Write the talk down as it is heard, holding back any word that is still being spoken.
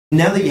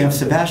Now that you have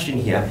Sebastian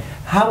here,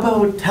 how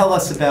about tell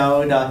us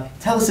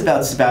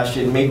about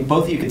Sebastian, maybe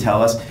both of you could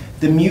tell us,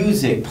 the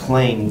music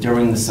playing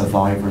during the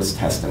survivor's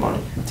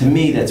testimony. To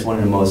me, that's one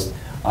of the most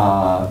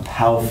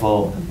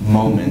powerful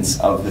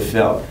moments of the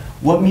film.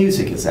 What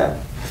music is that?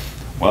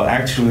 Well,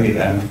 actually,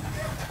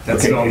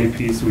 that's the only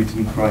piece we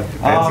didn't write.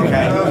 Oh, okay.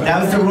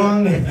 That was the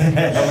wrong. No,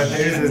 but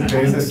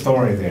there's a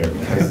story there,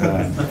 because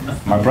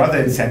my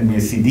brother had sent me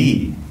a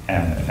CD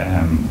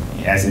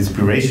as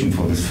inspiration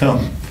for this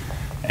film.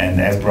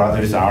 And as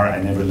brothers are,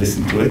 I never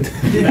listened to it.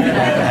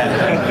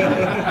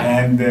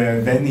 And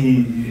then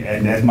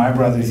and as my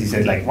brothers, he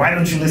said, like, why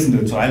don't you listen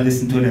to it? So I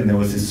listened to it, and there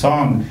was this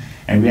song,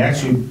 and we had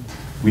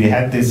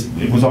this,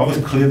 it was always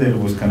clear that it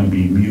was going to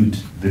be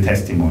mute, the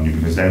testimony,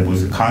 because that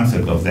was the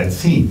concept of that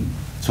scene.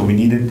 So we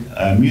needed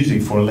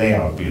music for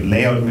layout.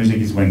 Layout music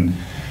is when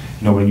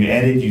you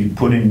edit, you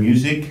put in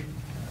music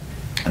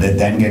that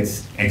then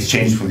gets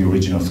exchanged for the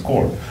original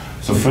score.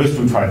 So first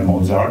we tried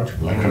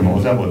Mozart, like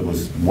Mozart, what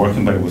was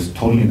working, but it was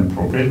totally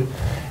inappropriate.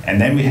 And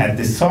then we had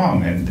this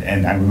song,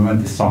 and I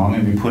remember the song,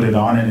 and we put it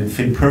on, and it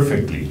fit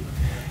perfectly.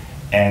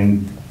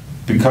 And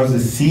because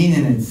the scene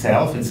in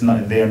itself,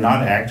 they are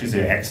not actors,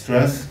 they're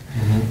extras.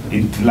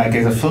 It, like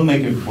as a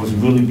filmmaker, it was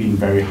really being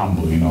very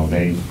humble. We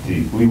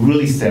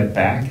really stepped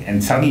back,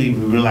 and suddenly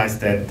we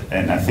realized that,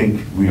 and I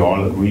think we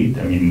all agreed.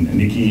 I mean,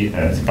 Nikki,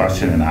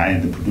 Sebastian, and I,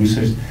 and the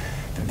producers,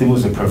 that it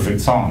was a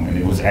perfect song, and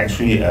it was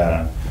actually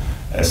a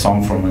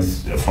song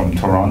from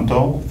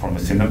Toronto, from a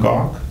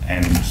synagogue,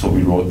 and so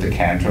we wrote the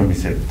cantor, and we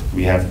said,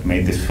 we have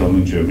made this film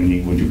in Germany,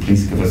 would you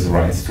please give us the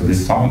rights to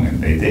this song? And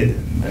they did,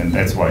 and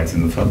that's why it's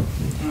in the film.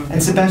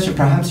 And Sebastian,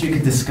 perhaps you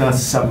could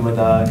discuss some of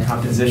the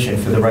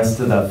composition for the rest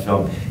of the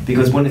film,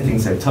 because one of the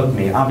things that took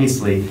me,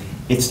 obviously,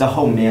 it's the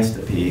whole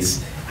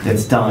masterpiece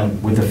that's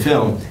done with the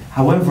film.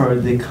 However,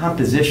 the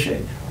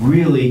composition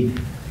really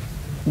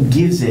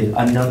gives it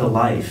another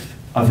life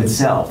of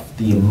itself,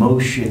 the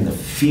emotion, the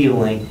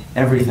feeling,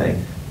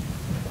 everything.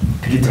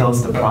 Could you tell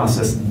us the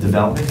process of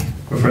development?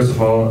 Well, first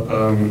of all,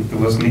 it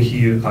was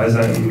Nikki,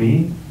 Isa, and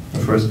me.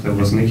 First there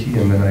was Nikki,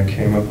 and then I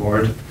came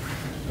aboard.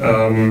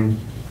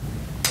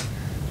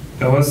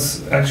 It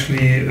was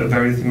actually a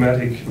very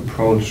thematic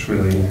approach,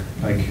 really.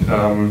 Like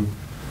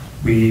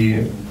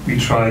we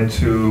tried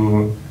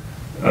to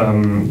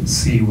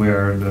see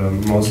where the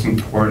most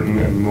important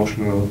and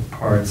emotional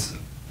parts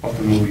of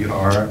the movie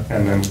are,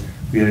 and then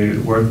we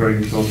worked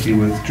very closely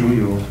with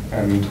Giulio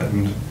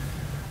and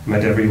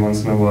met every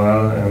once in a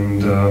while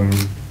and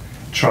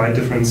tried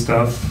different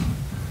stuff.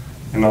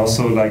 And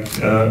also, like,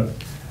 it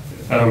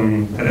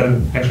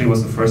actually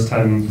was the first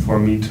time for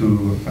me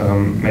to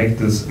make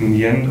this. In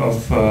the end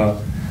of,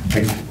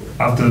 like,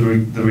 after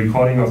the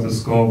recording of the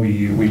score,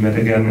 we met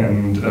again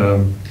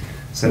and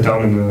sat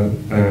down in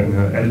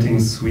the editing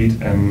suite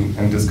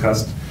and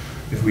discussed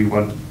if we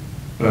what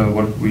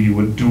we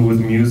would do with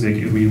music,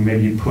 if we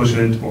maybe push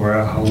it or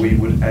how we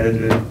would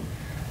edit it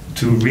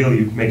to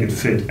really make it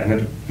fit.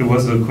 And it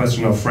was a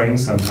question of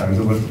frames sometimes.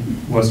 It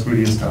was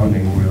really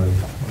astounding, really.